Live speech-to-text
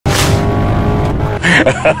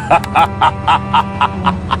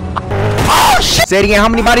Oh shit! Say it again. How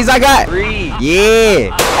many bodies I got? 3.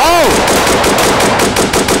 Yeah. Oh.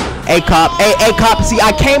 Hey cop. Hey cop. See,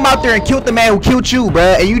 I came out there and killed the man who killed you,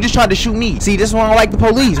 bruh, and you just tried to shoot me. See, this is why I don't like the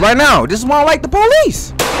police right now. This is why I don't like the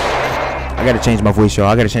police. I gotta change my voice, y'all.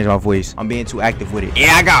 I gotta change my voice. I'm being too active with it.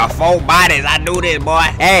 Yeah, I got 4 bodies. I do this, boy.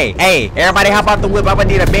 Hey, everybody hop out the whip. I'm gonna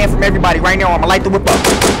need a band from everybody right now. I'm gonna light the whip up.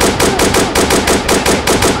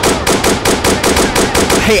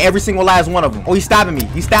 Hey, every single last one of them. Oh, he's stabbing me.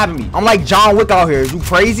 He's stabbing me. I'm like John Wick out here. Is you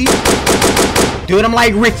crazy? Did him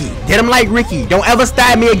like Ricky. Did him like Ricky. Don't ever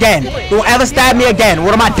stab me again. Don't ever stab me again.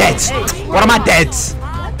 What are my deads? What are my deads?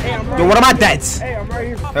 Yo, what are my deads? Hey, I'm right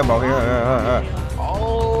here. Hey, bro, here.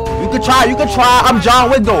 You can try. You can try. I'm John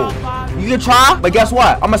Wick though. You can try, but guess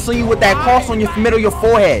what? I'm gonna see you with that cross on your middle of your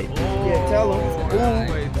forehead. Yeah, tell him.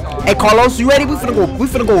 Hey, Carlos, you ready? We finna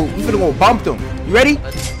go bump them. You ready?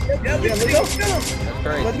 Yeah,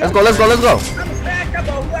 let's go. Let's go.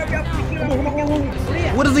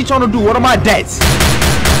 What is he trying to do? What are my debts?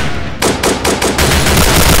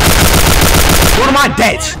 What are my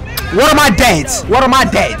debts? What are my debts? What are my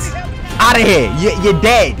debts? Out of here. You're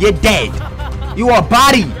dead. You're dead. You are a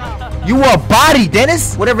body. You a body,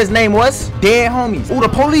 Dennis. Whatever his name was. Dead homies. Oh, the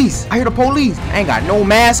police. I hear the police. I ain't got no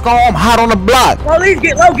mask on. I'm hot on the block. Police,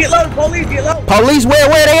 get low. Police, get low. Police,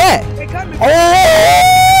 where they at? They coming.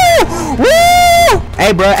 Oh! Woo!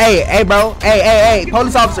 Hey, bro. Hey, bro. Hey.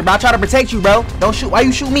 Police officer, bro. I try to protect you, bro. Don't shoot. Why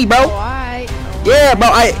you shoot me, bro? Yeah, bro.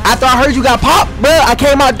 After I heard you got popped, bro, I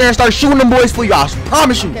came out there and started shooting them boys for you. I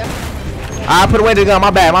promise you. I put away the gun. My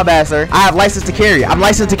bad, sir. I have license to carry. I'm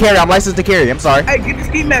licensed to carry. I'm sorry. Hey, get the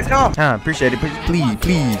ski mask on. Appreciate it.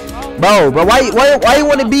 Please. Bro, why you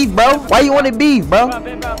want to beef, bro? Why you want to beef, bro?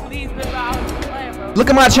 Look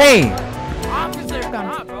at my chain.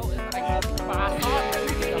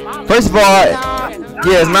 First of all,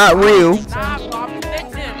 yeah, it's not real.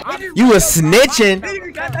 You was snitching.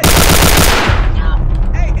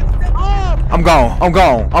 I'm gone.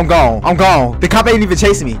 The cop ain't even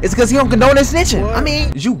chasing me. It's because he don't condone that snitching. What? I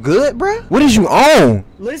mean, is you good, bruh? What is you on?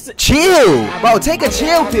 Listen. Chill. Bro, take a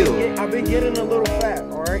chill pill. I've been getting a little fat,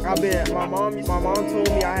 alright? My mom told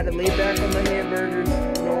me I had to lay back on the hamburgers,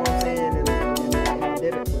 you know what I'm saying? And I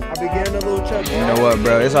did it. I've been getting a little chubby. You know what,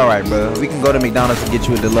 bro? It's alright, bro. We can go to McDonald's and get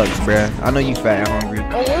you a deluxe, bruh. I know you fat and hungry.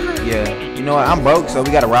 Oh, what? Yeah. You know what? I'm broke, so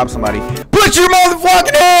we gotta rob somebody. Put your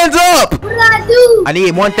motherfucking hands up! What did I do? I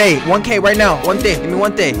need one thing. 1K right now. One thing. Give me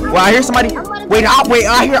one thing. Well, I hear somebody. Wait,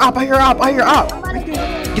 I hear op.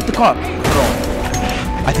 Get the car. Hold on.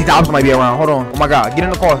 I think the ops might be around. Hold on. Oh my god. Get in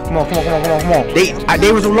the car. Come on.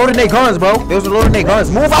 They was loading their guns, bro. Move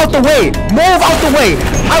out the way.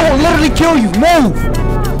 I will literally kill you. Move.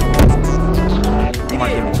 Oh my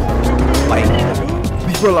goodness. Like,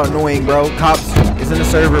 these people are annoying, bro. Cops is in the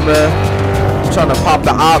server, bro. I'm trying to pop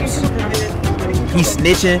the ops. He's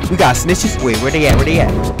snitching. We got snitches. Wait, where they at?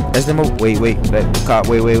 That's them. Wait. That cop.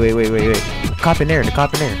 Wait. Cop in there.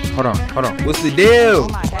 Hold on. What's the deal?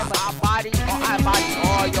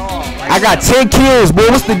 I got 10 kills, boy.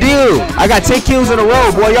 What's the deal? I got 10 kills in a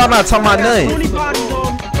row, boy. Y'all not talking about nothing.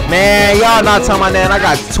 Man, y'all not talking about nothing. I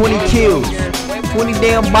got 20 kills. 20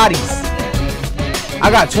 damn bodies. I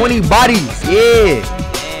got 20 bodies. Yeah.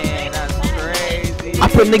 I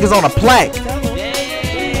put niggas on a plaque.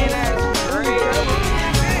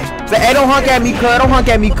 Say, hey, don't honk at me, cuz. I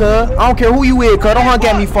don't care who you with, cuz. Don't honk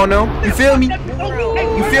at me, for no. You feel me?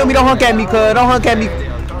 Don't honk at me, cuz. Don't honk at me.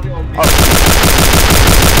 Oh.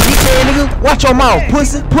 Nigga, watch your mouth,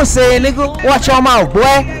 pussy, nigga. Watch your mouth, boy.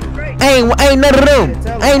 Ain't none of them.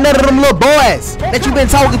 Ain't none of them little boys that you been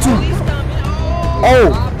talking to.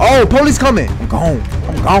 Oh, police coming. I'm gone.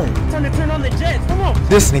 Turn on the jets. Come on.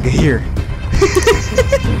 This nigga here.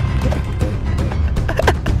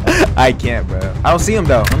 I can't, bro. I don't see him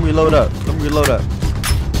though. Let me reload up.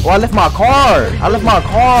 Oh, I left my car.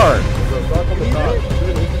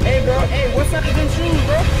 Hey, bro. Hey, what size of them shoes,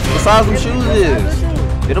 bro? What size them shoes is?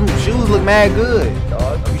 Them shoes look mad good.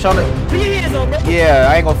 You tryna? Put your hands on, bro. Yeah,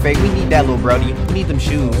 I ain't gonna fake. We need that, little brody. We need them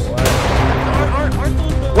shoes.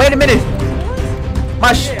 Wait a minute.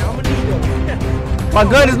 My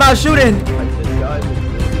gun is not shooting. I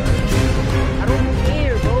don't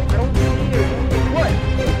care, bro. What?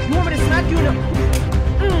 You want me to smack you in the...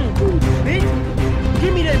 bitch.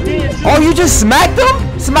 Give me that damn shoe. Oh, you just smacked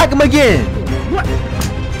him? Smack him again. What?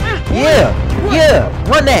 Yeah.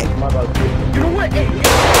 Run that. You know what? Hey.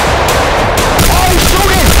 Oh, he's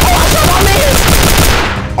shooting. Oh, I shot my man.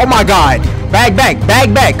 Oh my god. Bag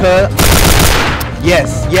back, cuz.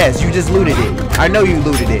 Yes, you just looted it. I know you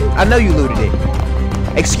looted it.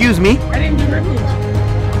 Excuse me. I didn't do nothing.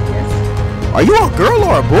 Yes. Are you a girl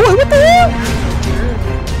or a boy? What the hell?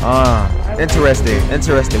 Interesting.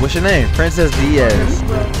 What's your name? Princess Diaz.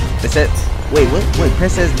 It said, wait, what? Wait,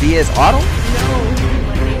 Princess Diaz Auto?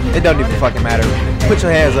 It don't even fucking matter. Put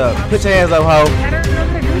your hands up. Put your hands up, ho.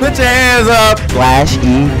 Put your hands up. Flash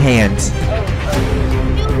E hands.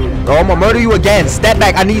 Oh, I'm gonna murder you again. Step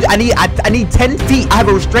back. I need 10 feet. I have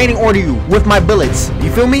a restraining order you with my bullets.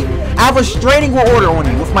 You feel me? I have a restraining order on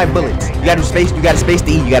you with my bullets. You gotta space. You gotta space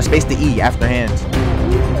the E. You gotta space the E after hands.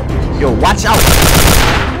 Yo, watch out.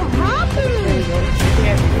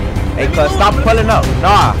 Hey, cuz, stop pulling up.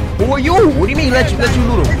 Nah. Who are you? What do you mean? Let you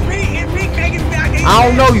loot him? I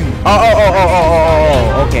don't know you.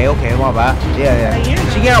 Oh. Okay. My bad. Yeah.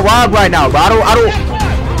 She getting robbed right now, bro. I don't.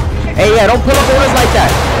 Hey, yeah, don't pull up on us like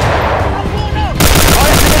that.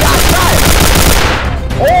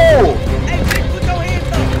 Oh!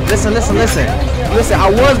 Listen. Listen, I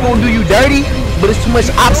was gonna do you dirty, but it's too much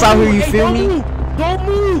ops out here, you feel me? Don't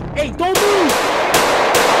move! Hey, don't move!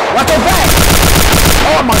 Watch your back!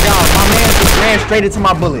 Oh my god, my man just ran straight into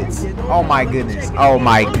my bullets. Oh my goodness.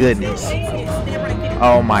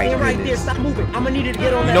 Stop moving. I'm gonna need you to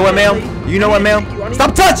get on that. You know what, ma'am?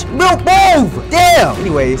 Stop touch! Move! Damn!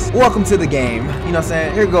 Anyways, welcome to the game. You know what I'm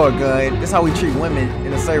saying? Here go a gun. This is how we treat women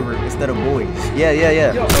in a server instead of boys.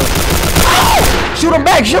 Yeah. Oh! Shoot him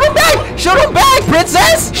back,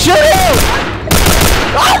 princess! Shoot him!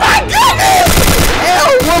 Oh my goodness! L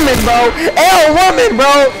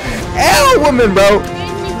woman, bro!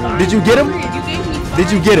 Did you get him?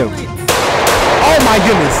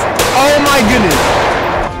 Oh my goodness!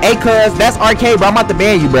 Hey, cuz, that's arcade, bro. I'm about to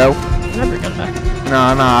ban you, bro.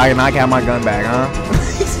 Nah, I can't have my gun back, huh?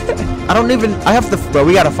 Bro,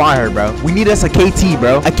 we gotta find her, bro. We need us a KT,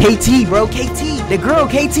 bro. A KT, bro. KT. The girl,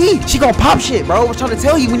 KT. She gonna pop shit, bro. I was trying to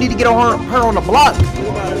tell you, we need to get her on the block. It's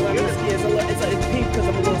pink because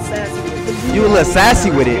I'm a little sassy with it. You a little sassy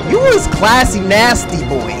with it. You was classy, nasty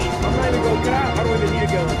boy. I'm not even gonna get out. I don't even need to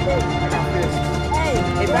go. I got this.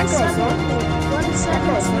 Hey, back up, son.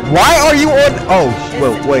 Why are you on? Oh,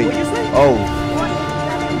 wait. Oh,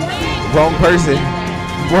 wrong person.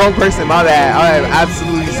 My bad. I am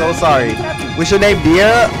absolutely so sorry. What's your name,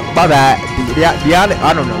 Dia? My bad. Deanna.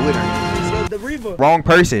 I don't know what her name is. Wrong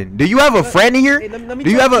person. Do you have a friend in here? Hey, let me Do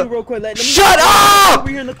you have a? real quick. Shut up! Over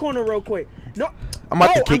here in the corner, real quick. No. I'm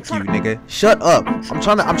about to kick you, nigga. Shut up. I'm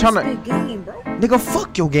trying to. Game, bro. Nigga,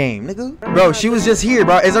 fuck your game, nigga. Bro, she was just here,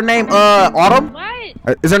 bro. Is her name Autumn?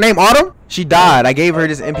 What? Is her name Autumn? She died. I gave her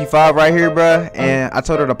this MP5 right here, bro, and I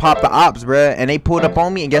told her to pop the ops, bro, and they pulled up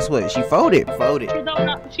on me, and guess what? She folded.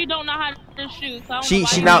 She don't know how to shoot. So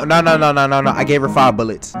No. I gave her 5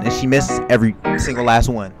 bullets, and she missed every single last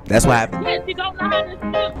one. That's what happened. Yeah, she don't know how to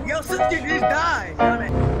shoot. Your sister just died.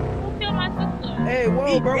 Who killed my sister? Hey,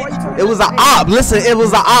 whoa, bro. Why you talking? It was an op. Listen, it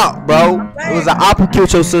was an op, bro. It was an op who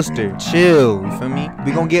killed your sister. Chill, you feel me?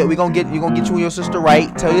 You gonna get you and your sister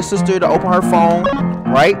right. Tell your sister to open her phone,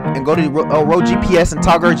 right, and go to road GPS and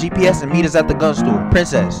toggle her GPS and meet us at the gun store.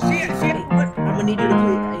 Princess. I'm gonna need you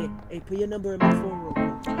to put your number in my phone real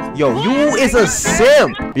quick. Yo, you is a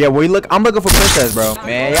simp. Yeah, I'm looking for Princess, bro.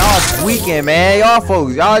 Man, y'all tweaking, man. Y'all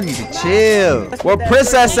folks, y'all need to chill. Where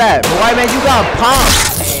Princess at? But white man, you got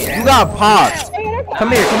popped. Come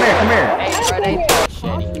here.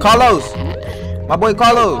 Carlos. My boy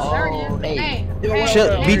Carlos.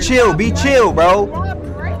 Be chill, bro.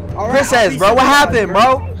 Princess, bro, what happened,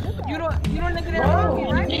 bro?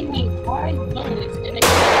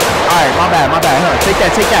 Alright, my bad, huh? Take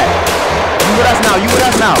that. You with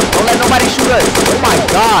us now. Don't let nobody shoot us. Oh my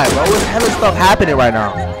god, bro. What's hella stuff happening right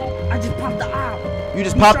now? I just popped the op. You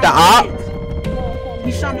just popped the op?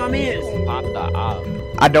 He shot my man. Pop the op.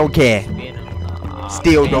 I don't care.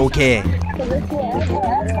 Still don't care.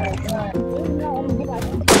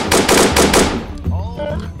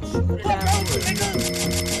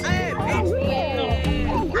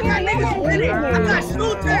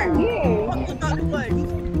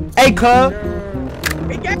 Hey, cuz.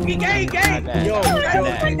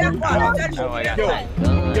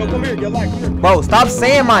 Yo, come here. Bro, stop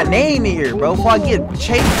saying my name in here, bro, before I get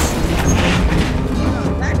chased.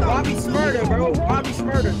 Bobby Smurder, bro.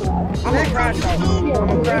 I'm a crash out.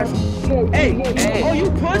 Hey. Oh, you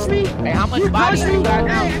pushed me? Hey, how much bodies you got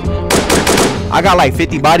now? I got like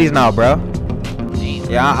 50 bodies now, bro.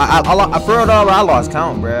 Yeah, I for real though, I lost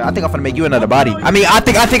count, bro. I think I'm gonna make you another body. I mean, I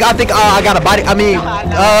think I got a body. I mean,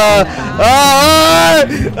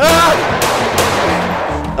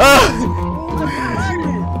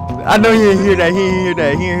 I know he didn't hear that. He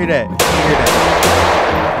didn't hear that.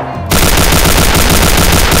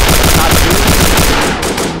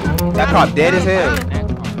 That cop dead as hell.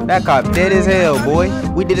 That cop dead as hell, boy.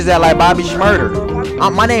 We did this at like Bobby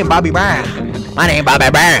Schmurder. My name Bobby Brown. My name Bobby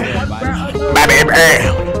Brown. Bobby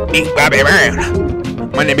Brown. Big Bobby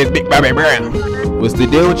Brown. My name is Big Bobby Brown. What's the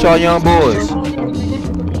deal with y'all young boys?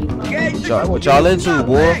 What y'all into,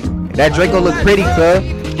 boy? That Draco look pretty, cuz.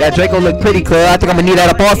 That Draco look pretty, cuz. I think I'm gonna need that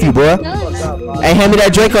up off you, boy. Hey, hand me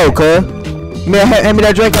that Draco, cuz. Hand me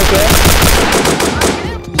that Draco, cuz.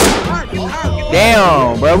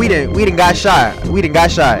 Damn, bro. We didn't got shot. We didn't got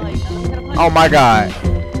shot. Oh my god.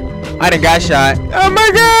 I done got shot. Oh my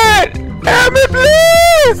god! Help me,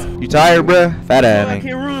 please! You tired, bro? Fat ass. I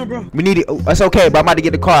can't run, bro. We need it. That's okay, but I'm about to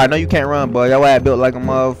get the car. I know you can't run, boy. Your ass built like a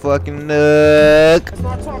motherfucking nuck. Let's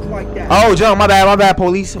not talk like that. Oh, John, my bad,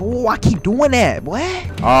 police. Oh, I keep doing that, boy.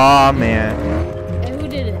 Oh man. Hey, who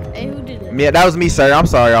did it? Hey, who did it? Yeah, that was me, sir. I'm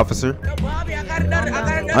sorry, officer.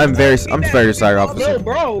 I'm very sorry, officer.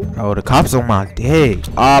 Bro. Oh, the cops on my dick.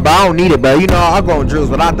 But I don't need it, bro. You know, I'll go on drills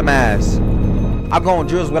without the mask. I'll go on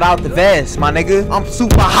drills without the vest, my nigga. I'm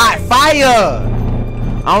super hot fire.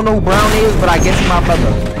 I don't know who Brown is, but I guess he's my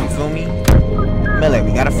brother. You feel me? Melee,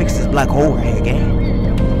 we gotta fix this black hole right here, gang.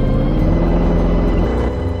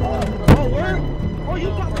 Oh, word? Oh, you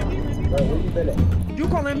calling me? You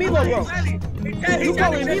calling me, bro? You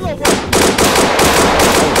calling me, bro?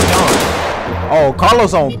 Oh,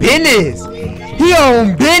 Carlos on business. He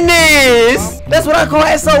on business. That's what I call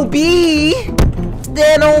SOB.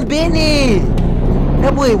 Stand on business.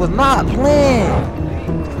 That boy was not playing.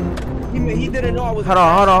 He didn't know I was. Hold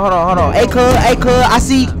on. Hey, cuz, I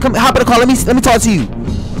see. Come, hop in the car. Let me talk to you.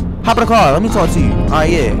 Hop in the car. Let me talk to you. All right,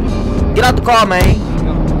 yeah. Get out the car, man.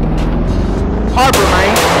 Harbor,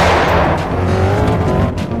 man.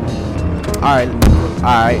 All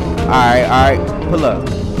right. Pull up.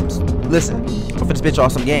 Listen, I'm finna spit y'all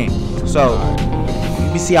some game. So,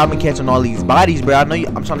 you see how I'm catching all these bodies, bro. I know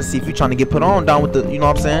I'm trying to see if you trying to get put on down with the, you know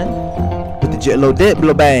what I'm saying? With the little dip,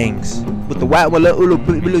 little bangs. With the white one, little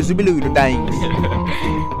things.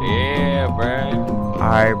 Yeah, bro.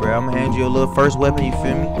 Alright, bro. I'm gonna hand you a little first weapon, you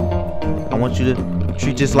feel me? I want you to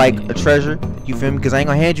treat this like a treasure, you feel me? Because I ain't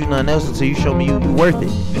gonna hand you nothing else until you show me you worth it.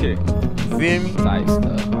 You feel me? Nice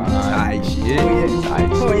stuff. Nice shit.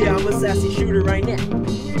 Oh, yeah, I'm a sassy shooter right now.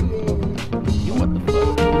 You what the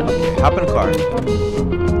fuck? Okay, hop in the car.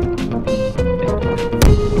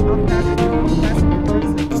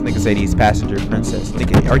 This nigga say he's passenger princess.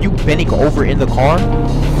 Nigga, are you bending over in the car?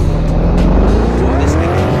 This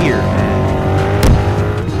nigga here, man.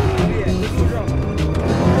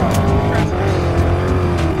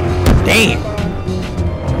 Damn.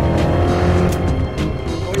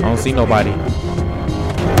 I don't see nobody.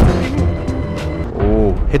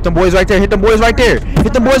 Oh, hit them boys right there. Hit them boys right there.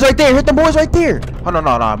 Hit them boys right there. Hit them boys right there. Oh, no.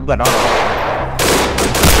 I'm good.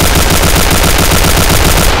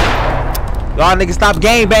 Y'all niggas stop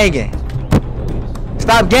gang banging.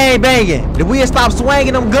 Stop gang banging. If we stop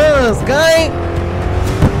swinging them guns, gang.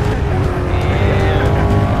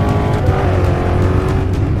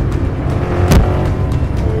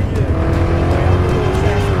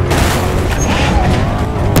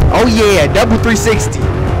 Oh yeah, double 360.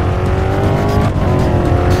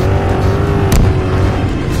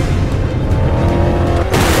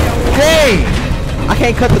 Hey, I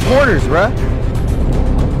can't cut the corners, bruh.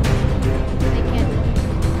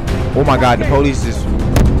 Oh my god, the police is...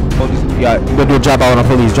 Yeah, we're gonna do a drop out on the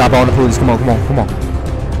police. Drop out on the police. Come on.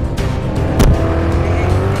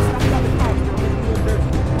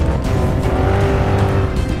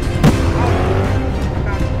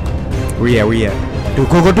 Where you at? Do.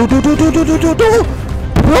 Boom.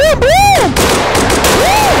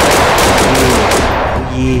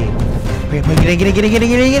 Yeah. Get in.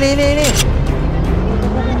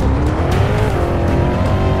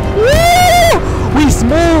 Woo! We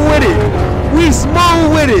smooth with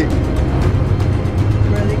it.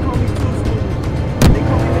 Man, they call me too smooth. They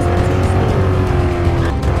call me Mr.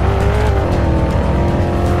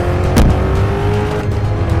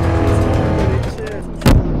 Too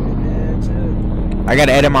Smooth. I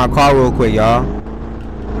gotta edit my car real quick, y'all.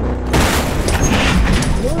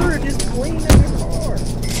 Word is clean in the car.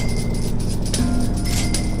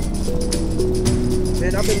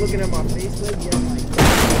 Man, I've been looking at my face lately. I'm like,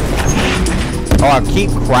 Oh, I keep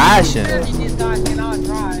crashing.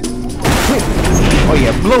 Oh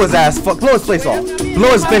yeah, blow his ass. Blow his face off.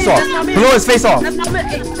 Blow his face off.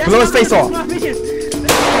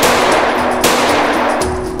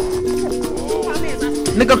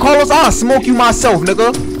 Nigga, Carlos, I'll smoke you myself,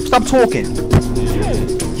 nigga. Stop talking.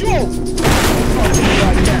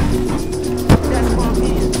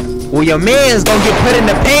 Well, your man's gonna get put in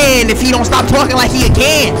the pan if he don't stop talking like he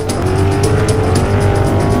can.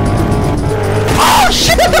 Oh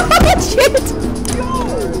shit! Shit.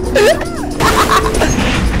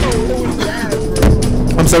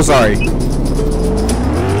 I'm so sorry.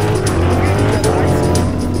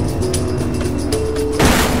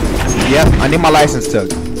 Yep, I need my license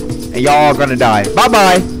took. And y'all are gonna die.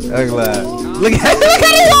 Bye-bye. Look at it.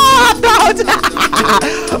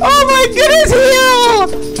 Oh my goodness,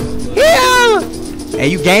 heal! Hey,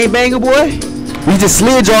 you gangbanging, boy? We just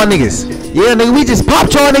slid y'all niggas. Yeah, nigga, we just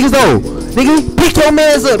popped y'all niggas though. Nigga, pick your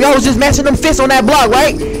mans up. Y'all was just matching them fists on that block,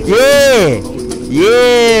 right? Yeah.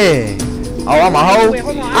 Yeah. Oh, I'm a hoe?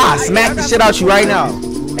 I smack the shit out you right now.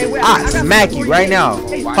 I smack you right now.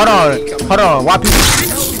 Hold on. Why people?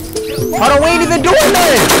 Hold on, we ain't even doing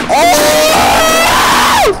nothing. Oh!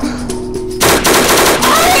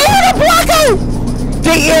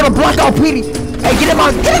 They in a blackout, Petey. Hey, get in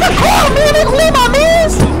the car, man. They leave my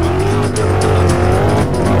mans.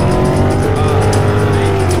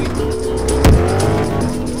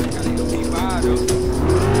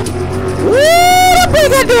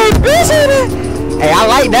 Hey, I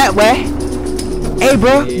like that way. Hey,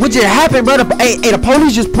 bro, what just happened, bro? Hey, the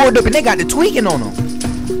police just pulled up and they got the tweaking on them.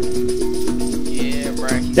 Yeah, bro.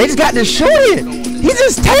 They just got to shooting. He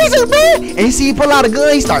just tasered, man. And you see he pull out a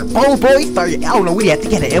gun, he start boom, boy. He start, I don't know, we have to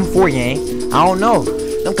get an M4 gang. I don't know.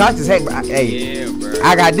 Them cops is heck, bro. Hey, Yeah, bro.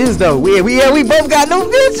 I got this though. We both got no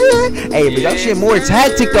bitches. Hey, but that shit more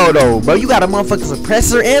tactic though, bro. You got a motherfucking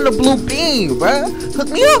suppressor and a blue beam, bro. Hook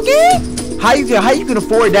me up, gang. How you can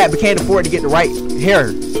afford that but can't afford to get the right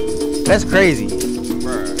hair? That's crazy.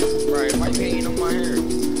 Bro, why you hating on my hair?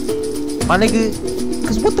 My nigga,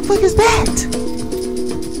 cause what the fuck is that?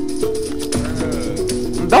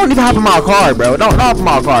 Don't even hop in my car, bro. Don't hop in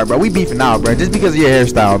my car, bro. We beefing now, bro. Just because of your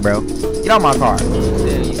hairstyle, bro. Get out my car.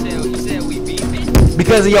 You said we beefing.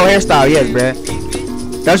 Because of your hairstyle, yes, bro.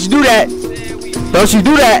 Don't you do that. Don't you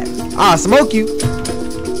do that. I'll smoke you.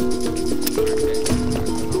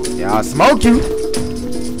 Yeah, I'll smoke you.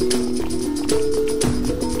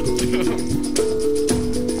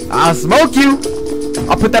 I'll smoke you.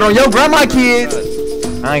 I'll put that on your grandma kids.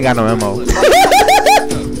 I ain't got no ammo.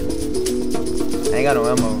 I ain't got no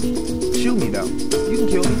ammo. Shoot me though. You can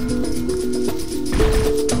kill me.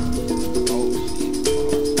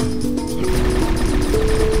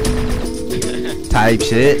 Type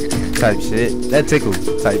shit. That tickle.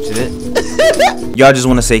 Type shit. Y'all just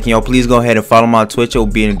want to say, can y'all please go ahead and follow my Twitch? It will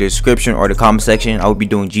be in the description or the comment section. I will be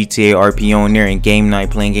doing GTA RP on there and game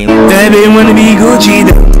night playing games. Bad bitch wanna be Gucci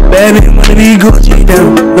down. Bad bitch wanna be Gucci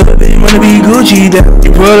down. Bad bitch wanna be Gucci down.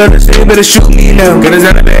 You pull up and say, better shoot me now. Cause it's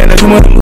not a bad,